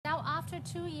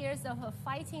2 years of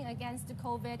fighting against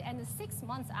COVID and 6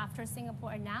 months after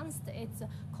Singapore announced its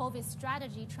COVID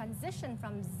strategy transition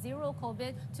from zero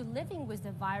COVID to living with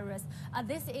the virus,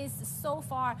 this is so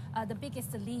far the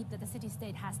biggest leap that the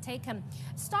city-state has taken.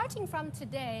 Starting from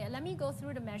today, let me go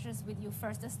through the measures with you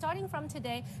first. Starting from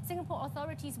today, Singapore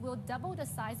authorities will double the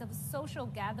size of social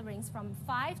gatherings from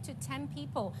 5 to 10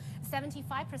 people.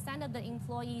 75% of the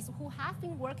employees who have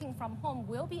been working from home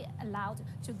will be allowed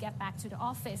to get back to the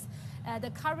office.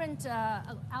 The current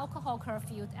alcohol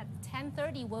curfew at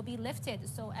 10:30 will be lifted,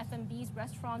 so F&Bs,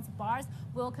 restaurants, bars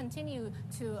will continue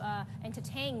to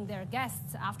entertain their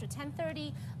guests after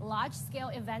 10:30. Large-scale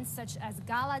events such as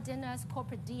gala dinners,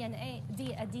 corporate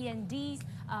D&Ds,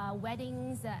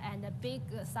 weddings, and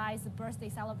big-size birthday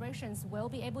celebrations will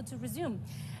be able to resume.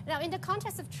 Now, in the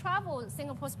context of travel,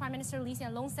 Singapore's Prime Minister Lee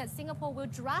Hsien Loong said Singapore will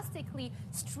drastically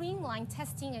streamline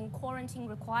testing and quarantine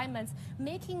requirements,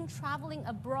 making traveling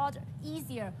abroad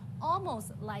easier,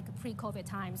 almost like pre-COVID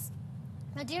times.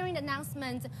 Now, during the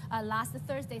announcement last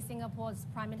Thursday, Singapore's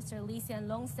Prime Minister Lee Hsien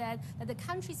Loong said that the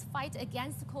country's fight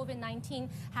against COVID-19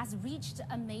 has reached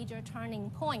a major turning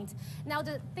point. Now,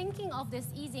 the thinking of this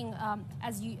easing,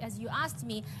 as you asked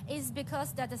me, is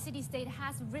because that the city-state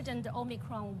has ridden the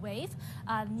Omicron wave.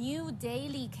 New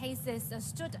daily cases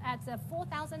stood at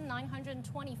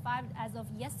 4,925 as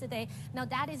of yesterday. Now,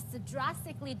 that is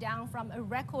drastically down from a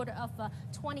record of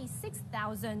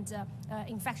 26,000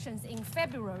 infections in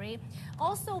February.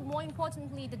 Also, more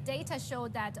importantly, the data show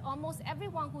that almost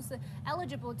everyone who's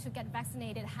eligible to get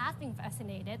vaccinated have been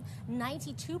vaccinated.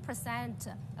 92%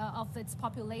 of its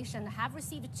population have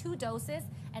received 2 doses,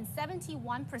 and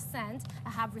 71%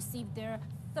 have received their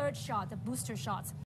third shot, the booster shots.